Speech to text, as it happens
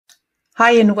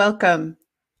Hi and welcome.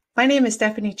 My name is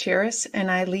Stefanie Chiras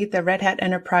and I lead the Red Hat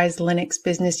Enterprise Linux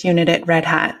Business Unit at Red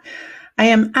Hat. I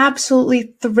am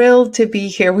absolutely thrilled to be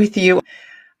here with you.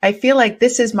 I feel like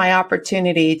this is my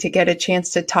opportunity to get a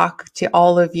chance to talk to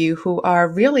all of you who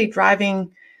are really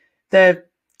driving the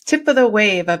tip of the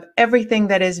wave of everything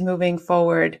that is moving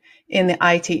forward in the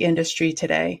IT industry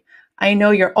today. I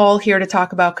know you're all here to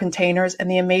talk about containers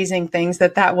and the amazing things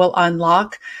that will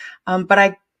unlock, but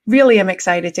I really am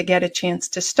excited to get a chance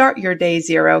to start your day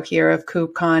zero here of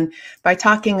KubeCon by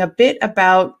talking a bit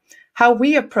about how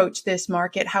we approach this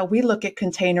market, how we look at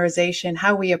containerization,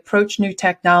 how we approach new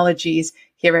technologies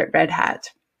here at Red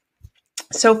Hat.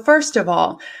 So first of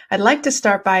all, I'd like to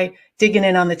start by digging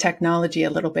in on the technology a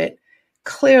little bit.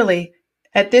 Clearly,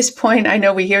 at this point, I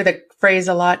know we hear the phrase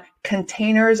a lot,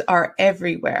 containers are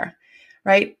everywhere,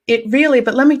 right?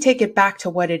 But let me take it back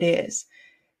to what it is.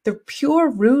 The pure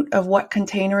root of what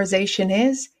containerization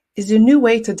is a new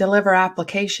way to deliver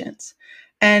applications.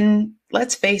 And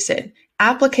let's face it,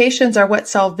 applications are what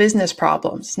solve business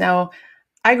problems. Now,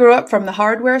 I grew up from the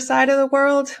hardware side of the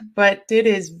world, but it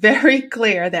is very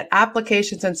clear that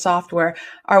applications and software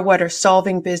are what are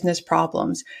solving business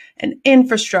problems. And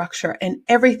infrastructure and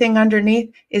everything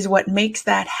underneath is what makes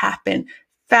that happen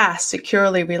fast,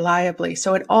 securely, reliably.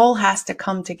 So it all has to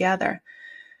come together.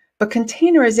 But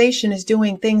containerization is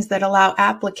doing things that allow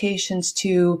applications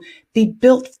to be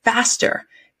built faster,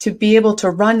 to be able to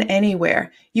run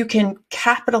anywhere. You can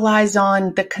capitalize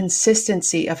on the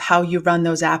consistency of how you run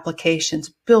those applications,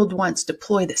 build once,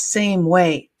 deploy the same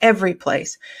way, every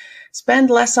place. Spend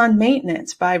less on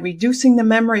maintenance by reducing the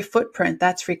memory footprint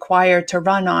that's required to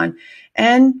run on,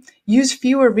 and use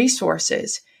fewer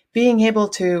resources, being able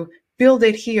to build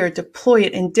it here, deploy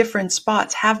it in different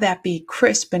spots, have that be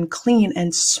crisp and clean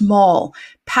and small,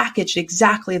 packaged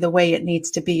exactly the way it needs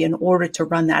to be in order to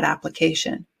run that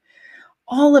application.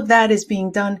 All of that is being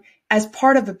done as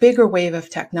part of a bigger wave of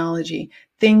technology.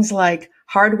 Things like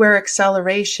hardware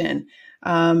acceleration,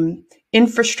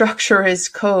 infrastructure as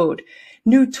code,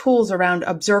 new tools around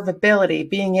observability,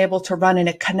 being able to run in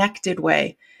a connected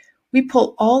way. We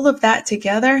pull all of that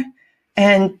together,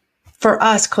 and for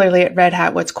us, clearly at Red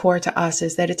Hat, what's core to us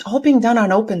is that it's all being done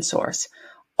on open source,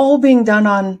 all being done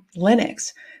on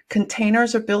Linux.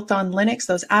 Containers are built on Linux.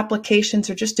 Those applications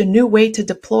are just a new way to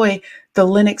deploy the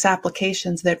Linux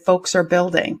applications that folks are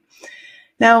building.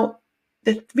 Now,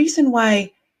 the reason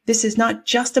why this is not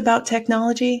just about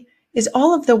technology is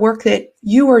all of the work that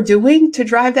you are doing to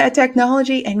drive that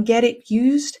technology and get it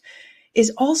used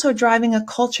is also driving a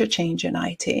culture change in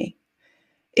IT.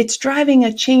 It's driving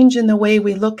a change in the way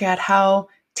we look at how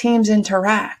teams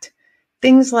interact.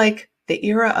 Things like the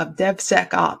era of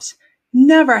DevSecOps.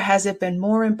 Never has it been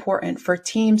more important for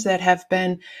teams that have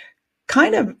been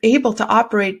kind of able to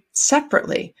operate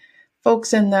separately.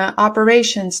 Folks in the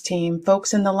operations team,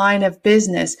 folks in the line of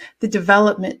business, the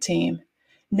development team.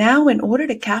 Now, in order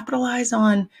to capitalize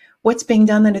on what's being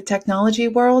done in the technology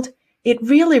world, it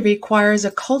really requires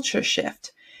a culture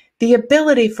shift. The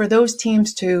ability for those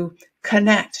teams to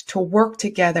connect, to work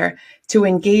together, to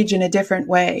engage in a different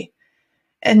way.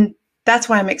 And that's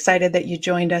why I'm excited that you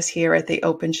joined us here at the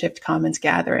OpenShift Commons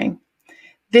Gathering.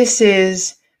 This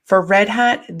is, for Red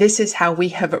Hat, this is how we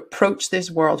have approached this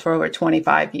world for over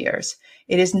 25 years.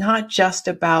 It is not just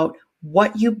about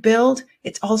what you build,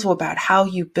 it's also about how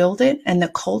you build it and the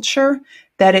culture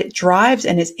that it drives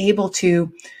and is able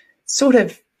to sort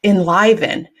of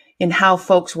enliven in how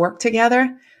folks work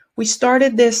together. We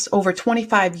started this over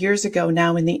 25 years ago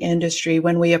now in the industry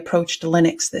when we approached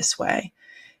Linux this way.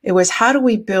 It was, how do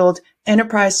we build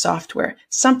enterprise software,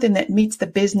 something that meets the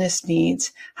business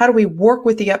needs? How do we work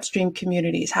with the upstream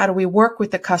communities? How do we work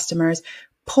with the customers?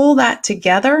 Pull that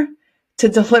together to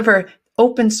deliver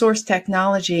open source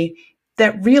technology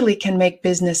that really can make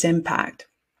business impact.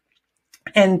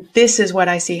 And this is what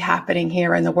I see happening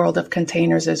here in the world of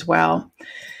containers as well.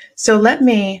 So let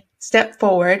me step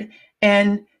forward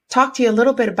and talk to you a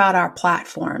little bit about our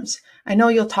platforms. I know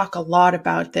you'll talk a lot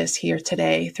about this here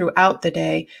today throughout the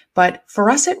day, but for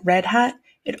us at Red Hat,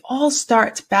 it all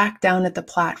starts back down at the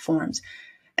platforms.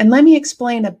 And let me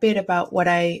explain a bit about what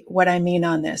I mean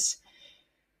on this.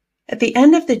 At the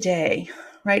end of the day,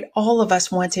 right, all of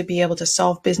us want to be able to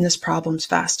solve business problems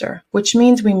faster, which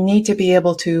means we need to be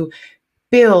able to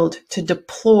build, to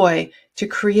deploy, to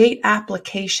create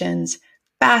applications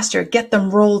faster, get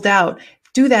them rolled out,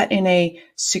 do that in a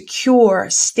secure,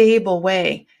 stable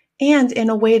way, and in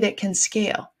a way that can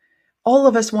scale. All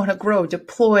of us want to grow,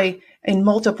 deploy in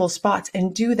multiple spots,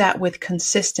 and do that with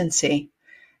consistency.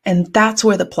 And that's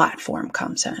where the platform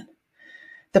comes in.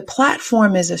 The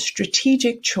platform is a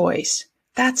strategic choice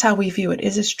That's how we view it,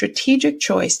 is a strategic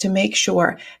choice to make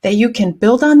sure that you can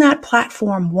build on that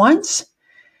platform once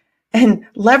and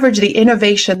leverage the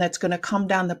innovation that's going to come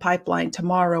down the pipeline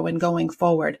tomorrow and going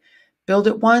forward. Build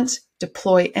it once,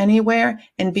 deploy anywhere,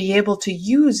 and be able to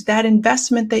use that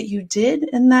investment that you did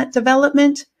in that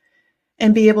development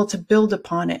and be able to build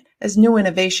upon it as new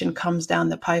innovation comes down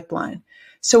the pipeline.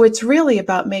 So it's really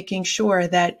about making sure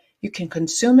that you can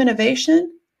consume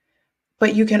innovation,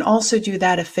 but you can also do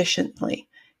that efficiently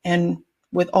and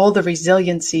with all the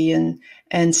resiliency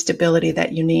and stability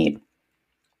that you need.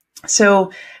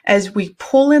 So as we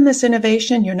pull in this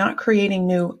innovation, you're not creating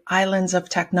new islands of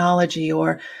technology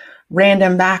or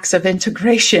random acts of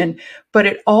integration, but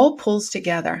it all pulls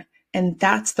together. And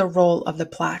that's the role of the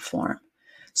platform.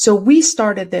 So we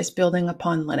started this building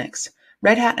upon Linux.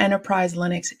 Red Hat Enterprise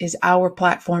Linux is our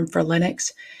platform for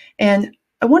Linux. And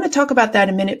I want to talk about that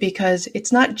in a minute because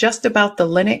it's not just about the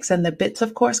Linux and the bits,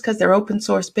 of course, because they're open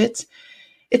source bits.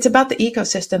 It's about the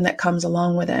ecosystem that comes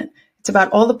along with it. It's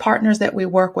about all the partners that we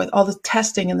work with, all the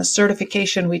testing and the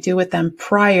certification we do with them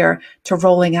prior to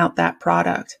rolling out that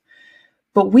product.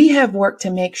 But we have worked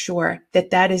to make sure that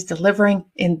that is delivering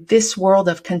in this world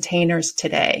of containers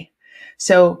today.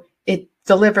 So it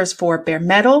delivers for bare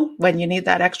metal when you need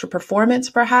that extra performance,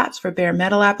 perhaps for bare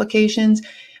metal applications,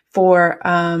 for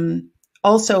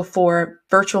also for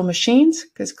virtual machines,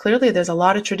 because clearly there's a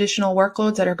lot of traditional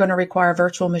workloads that are going to require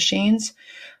virtual machines.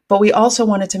 But we also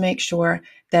wanted to make sure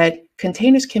that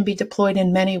containers can be deployed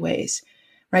in many ways,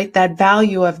 right? That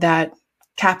value of that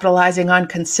capitalizing on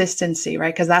consistency,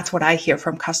 right? Because that's what I hear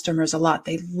from customers a lot.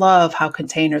 They love how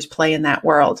containers play in that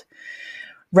world.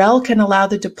 RHEL can allow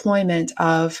the deployment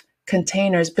of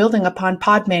containers building upon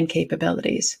Podman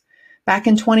capabilities. Back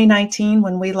in 2019,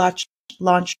 when we launched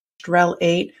RHEL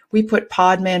 8, we put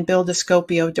Podman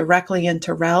Build-A-Scopio directly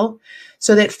into RHEL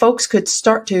so that folks could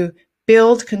start to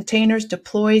build containers,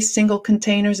 deploy single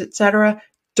containers, etc.,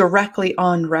 directly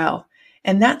on RHEL.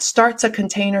 And that starts a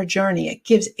container journey. It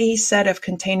gives a set of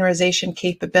containerization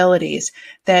capabilities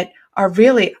that are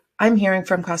really, I'm hearing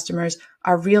from customers,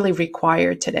 are really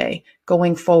required today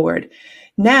going forward.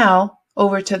 Now,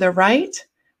 over to the right,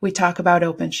 we talk about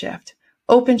OpenShift.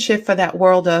 OpenShift for that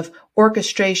world of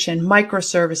orchestration,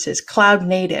 microservices, cloud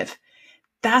native.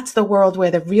 That's the world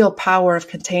where the real power of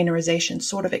containerization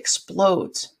sort of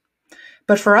explodes.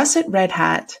 But for us at Red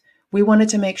Hat, we wanted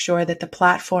to make sure that the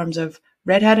platforms of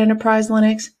Red Hat Enterprise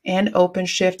Linux and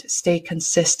OpenShift stay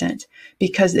consistent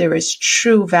because there is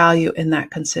true value in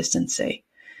that consistency.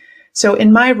 So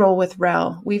in my role with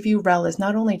RHEL, we view RHEL as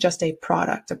not only just a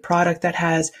product that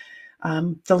has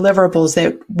deliverables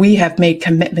that we have made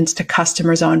commitments to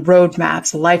customers on,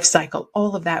 roadmaps, lifecycle,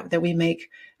 all of that we make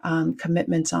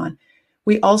commitments on.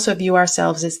 We also view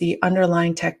ourselves as the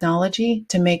underlying technology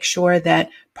to make sure that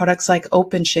products like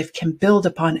OpenShift can build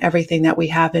upon everything that we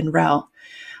have in RHEL.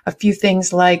 A few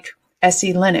things like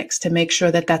SE Linux to make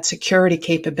sure that that security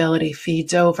capability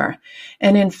feeds over.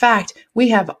 And in fact, we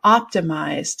have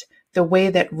optimized the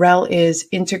way that RHEL is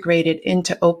integrated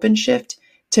into OpenShift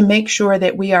to make sure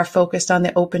that we are focused on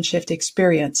the OpenShift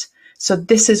experience. So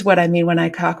this is what I mean when I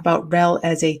talk about RHEL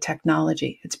as a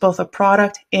technology. It's both a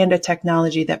product and a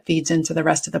technology that feeds into the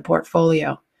rest of the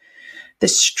portfolio. The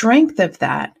strength of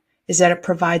that is that it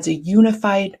provides a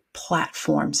unified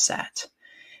platform set,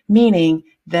 meaning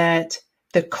that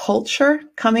the culture,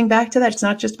 coming back to that, it's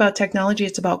not just about technology,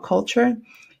 it's about culture.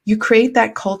 You create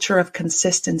that culture of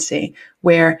consistency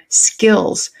where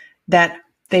skills that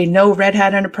they know Red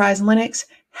Hat Enterprise Linux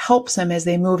helps them as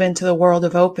they move into the world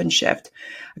of OpenShift.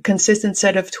 A consistent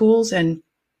set of tools and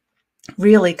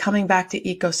really coming back to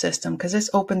ecosystem, because this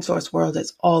open source world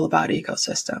is all about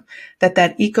ecosystem, that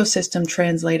ecosystem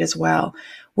translate as well.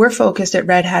 We're focused at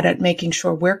Red Hat at making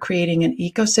sure we're creating an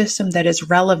ecosystem that is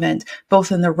relevant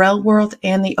both in the RHEL world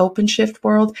and the OpenShift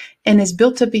world and is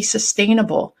built to be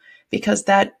sustainable because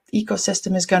that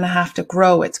ecosystem is going to have to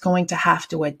grow. It's going to have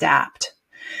to adapt.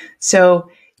 So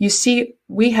you see,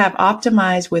 we have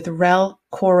optimized with RHEL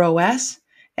Core OS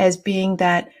as being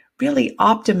that really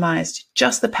optimized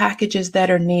just the packages that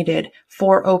are needed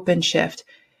for OpenShift,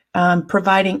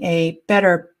 providing a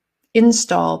better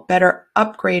install, better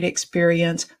upgrade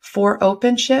experience for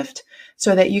OpenShift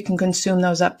so that you can consume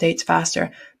those updates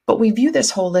faster. But we view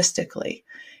this holistically.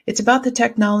 It's about the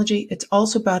technology. It's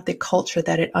also about the culture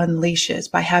that it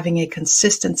unleashes by having a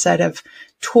consistent set of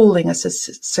tooling,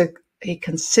 a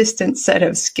consistent set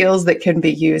of skills that can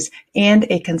be used, and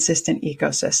a consistent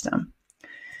ecosystem.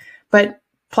 But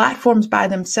platforms by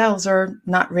themselves are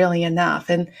not really enough.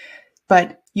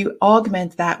 But you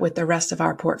augment that with the rest of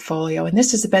our portfolio. And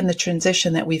this has been the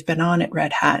transition that we've been on at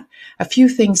Red Hat. A few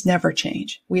things never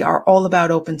change. We are all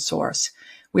about open source.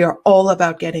 We are all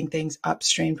about getting things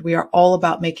upstreamed. We are all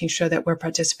about making sure that we're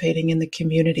participating in the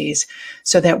communities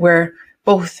so that we're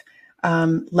both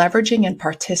leveraging and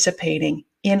participating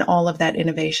in all of that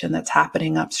innovation that's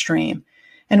happening upstream.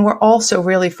 And we're also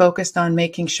really focused on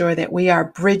making sure that we are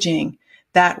bridging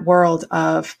that world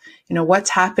of, what's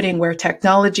happening where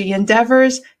technology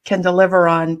endeavors can deliver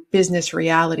on business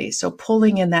reality. So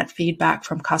pulling in that feedback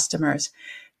from customers,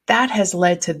 that has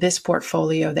led to this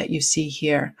portfolio that you see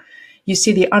here. You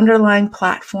see the underlying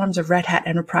platforms of Red Hat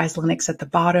Enterprise Linux at the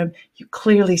bottom. You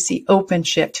clearly see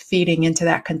OpenShift feeding into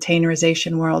that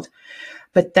containerization world.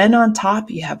 But then on top,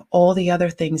 you have all the other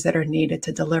things that are needed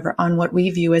to deliver on what we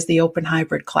view as the open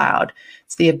hybrid cloud.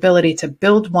 It's the ability to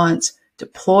build once,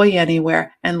 deploy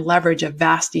anywhere, and leverage a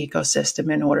vast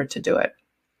ecosystem in order to do it.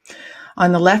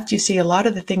 On the left, you see a lot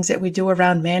of the things that we do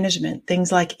around management,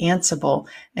 things like Ansible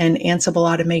and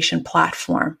Ansible automation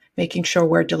platform, making sure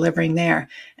we're delivering there.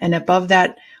 And above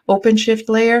that OpenShift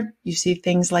layer, you see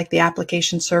things like the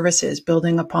application services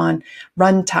building upon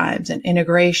runtimes and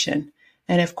integration.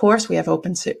 And of course, we have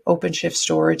OpenShift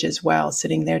storage as well,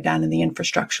 sitting there down in the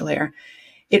infrastructure layer.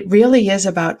 It really is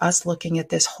about us looking at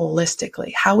this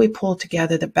holistically, how we pull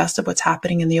together the best of what's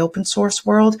happening in the open source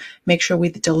world, make sure we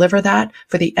deliver that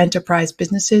for the enterprise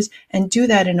businesses, and do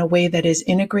that in a way that is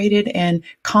integrated and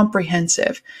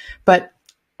comprehensive, but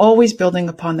always building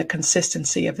upon the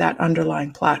consistency of that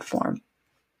underlying platform.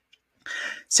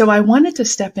 So I wanted to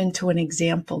step into an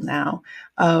example now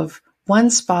of one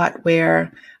spot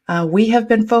where we have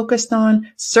been focused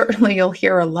on. Certainly you'll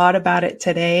hear a lot about it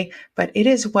today, but it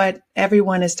is what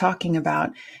everyone is talking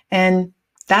about. And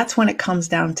that's when it comes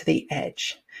down to the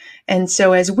edge. And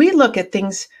so as we look at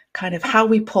things, kind of how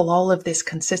we pull all of this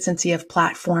consistency of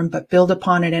platform, but build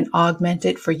upon it and augment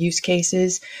it for use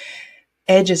cases,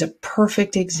 edge is a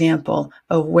perfect example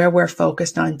of where we're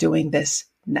focused on doing this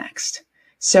next.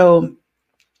 So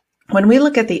when we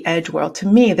look at the edge world, to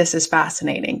me, this is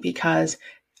fascinating because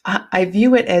I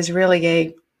view it as really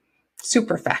a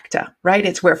superfecta, right?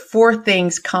 It's where four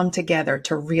things come together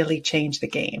to really change the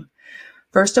game.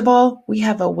 First of all, we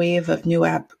have a wave of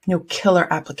new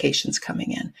killer applications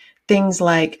coming in. Things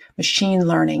like machine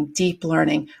learning, deep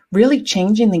learning, really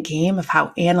changing the game of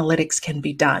how analytics can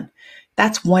be done.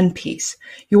 That's one piece.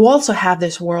 You also have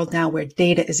this world now where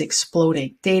data is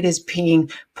exploding. Data is being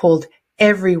pulled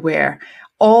everywhere,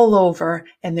 all over,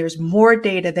 and there's more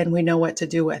data than we know what to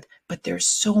do with, but there's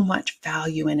so much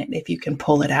value in it if you can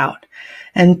pull it out.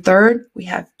 And third, we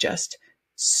have just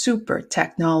super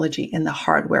technology in the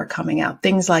hardware coming out.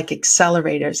 Things like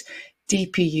accelerators,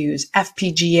 DPUs,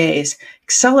 FPGAs,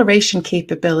 acceleration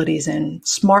capabilities, and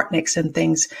SmartNICs and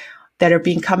things that are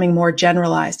becoming more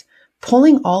generalized.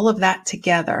 Pulling all of that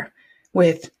together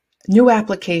with new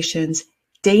applications,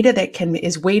 data that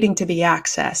is waiting to be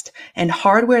accessed, and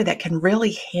hardware that can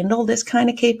really handle this kind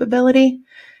of capability.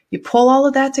 You pull all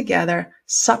of that together,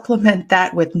 supplement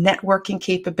that with networking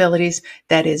capabilities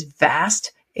that is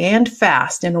vast and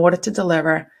fast in order to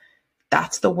deliver.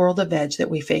 That's the world of edge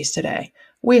that we face today.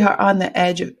 We are on the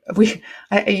edge of,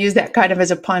 I use that kind of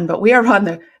as a pun, but we are on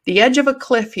the edge of a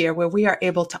cliff here where we are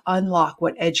able to unlock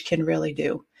what edge can really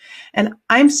do. And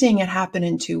I'm seeing it happen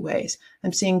in two ways.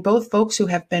 I'm seeing both folks who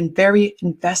have been very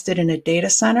invested in a data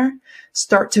center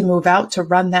start to move out to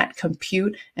run that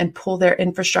compute and pull their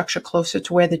infrastructure closer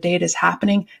to where the data is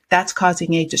happening. That's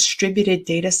causing a distributed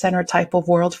data center type of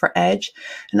world for edge.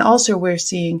 And also we're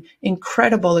seeing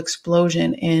incredible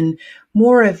explosion in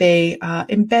more of a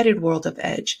embedded world of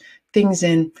edge, things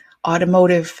in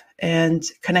automotive and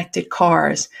connected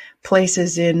cars,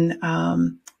 places in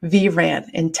vRAN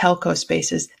in telco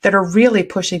spaces that are really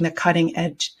pushing the cutting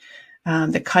edge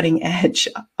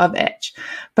of edge.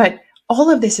 But all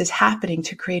of this is happening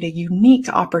to create a unique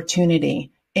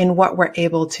opportunity in what we're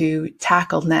able to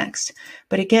tackle next.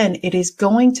 But again, it is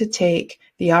going to take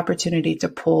the opportunity to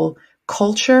pull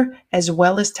culture as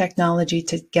well as technology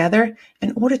together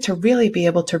in order to really be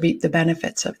able to reap the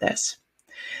benefits of this.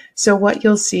 So what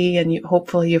you'll see, and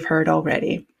hopefully you've heard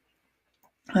already,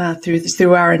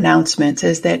 through our announcements,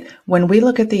 is that when we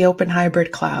look at the open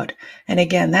hybrid cloud, and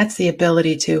again, that's the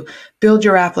ability to build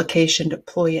your application,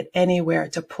 deploy it anywhere,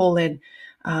 to pull in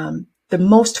the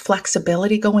most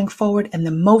flexibility going forward and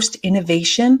the most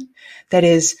innovation that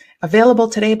is available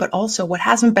today, but also what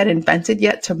hasn't been invented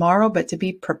yet tomorrow, but to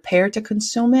be prepared to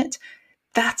consume it.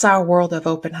 That's our world of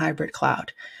open hybrid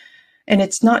cloud. And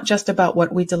it's not just about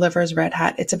what we deliver as Red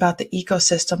Hat. It's about the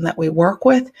ecosystem that we work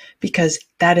with, because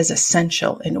that is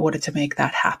essential in order to make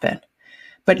that happen.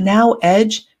 But now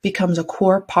Edge becomes a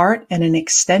core part and an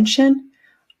extension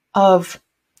of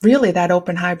really that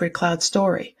open hybrid cloud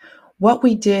story. What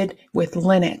we did with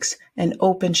Linux and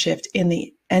OpenShift in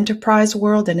the enterprise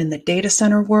world and in the data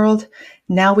center world,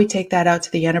 now we take that out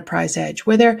to the enterprise edge,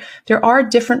 where there are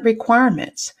different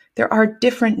requirements. There are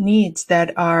different needs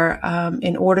that are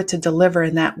in order to deliver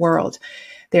in that world.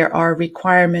 There are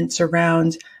requirements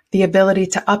around the ability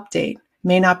to update,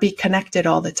 may not be connected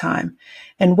all the time.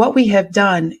 And what we have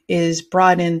done is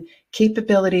brought in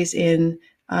capabilities in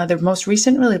the most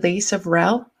recent release of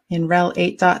RHEL, in RHEL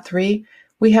 8.3.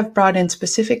 We have brought in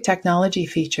specific technology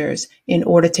features in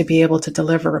order to be able to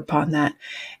deliver upon that.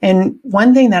 And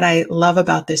one thing that I love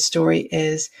about this story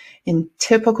is, in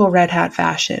typical Red Hat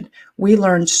fashion, we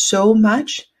learned so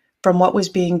much from what was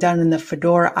being done in the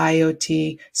Fedora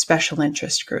IoT special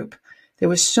interest group. There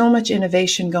was so much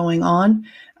innovation going on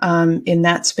in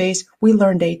that space. We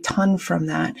learned a ton from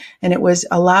that, and it was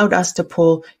allowed us to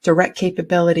pull direct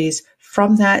capabilities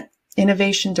from that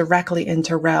innovation directly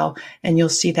into RHEL, and you'll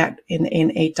see that in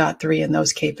 8.3 and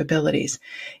those capabilities.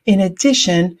 In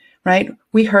addition, right,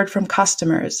 we heard from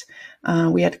customers.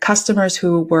 We had customers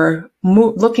who were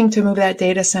looking to move that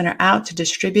data center out to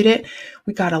distribute it.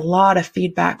 We got a lot of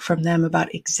feedback from them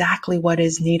about exactly what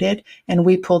is needed, and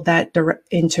we pulled that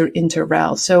into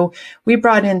RHEL. So we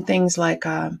brought in things like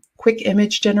quick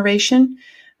image generation,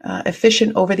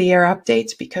 efficient over-the-air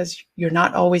updates because you're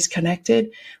not always connected.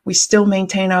 We still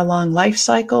maintain our long life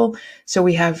cycle. So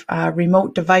we have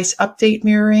remote device update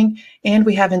mirroring, and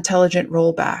we have intelligent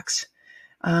rollbacks.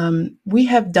 We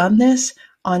have done this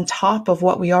on top of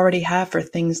what we already have for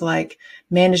things like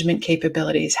management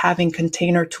capabilities, having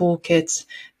container toolkits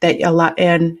that allow,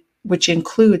 and which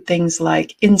include things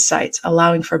like insights,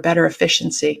 allowing for better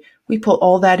efficiency. We pull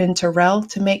all that into RHEL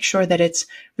to make sure that it's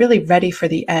really ready for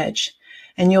the edge.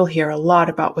 And you'll hear a lot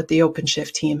about what the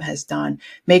OpenShift team has done,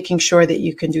 making sure that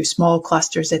you can do small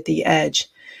clusters at the edge,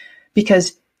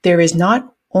 because there is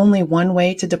not only one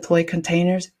way to deploy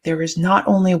containers. There is not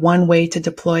only one way to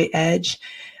deploy edge.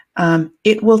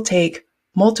 It will take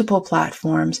multiple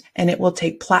platforms, and it will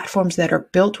take platforms that are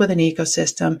built with an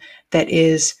ecosystem that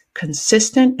is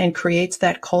consistent and creates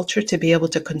that culture to be able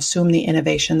to consume the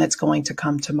innovation that's going to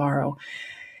come tomorrow.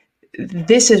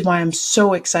 This is why I'm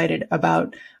so excited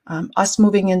about us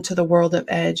moving into the world of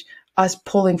edge, us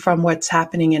pulling from what's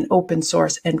happening in open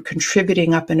source and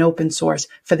contributing up in open source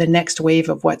for the next wave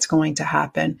of what's going to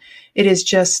happen. It is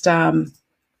just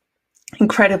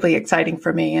incredibly exciting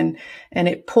for me, and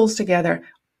it pulls together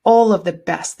all of the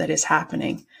best that is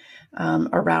happening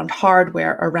around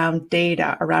hardware, around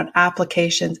data, around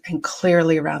applications, and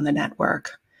clearly around the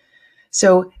network.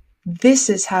 So this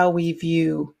is how we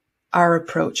view our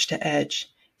approach to edge.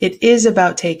 It is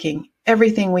about taking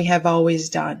everything we have always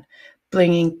done,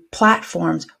 bringing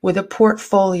platforms with a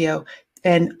portfolio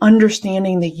and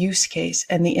understanding the use case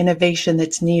and the innovation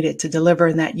that's needed to deliver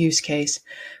in that use case,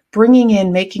 bringing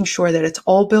in, making sure that it's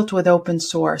all built with open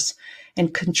source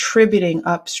and contributing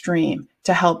upstream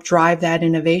to help drive that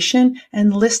innovation,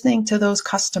 and listening to those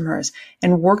customers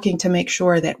and working to make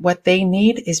sure that what they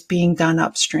need is being done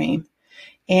upstream.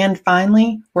 And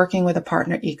finally, working with a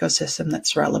partner ecosystem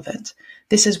that's relevant.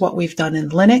 This is what we've done in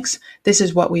Linux. This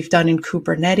is what we've done in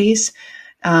Kubernetes.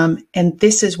 And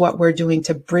this is what we're doing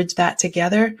to bridge that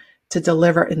together to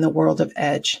deliver in the world of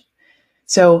edge.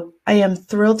 So I am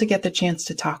thrilled to get the chance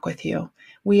to talk with you.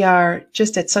 We are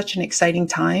just at such an exciting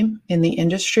time in the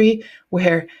industry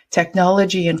where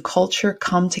technology and culture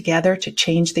come together to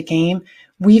change the game.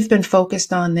 We've been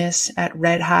focused on this at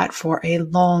Red Hat for a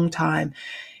long time.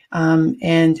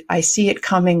 And I see it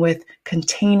coming with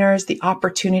containers, the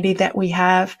opportunity that we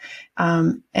have,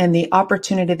 and the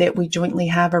opportunity that we jointly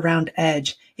have around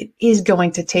edge. It is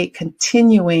going to take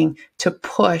continuing to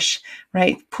push,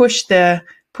 right? Push the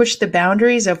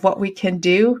boundaries of what we can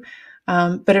do,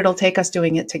 but it'll take us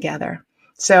doing it together.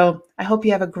 So I hope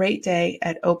you have a great day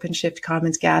at OpenShift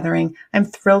Commons Gathering. I'm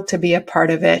thrilled to be a part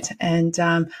of it, and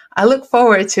I look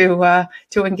forward to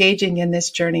engaging in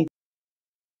this journey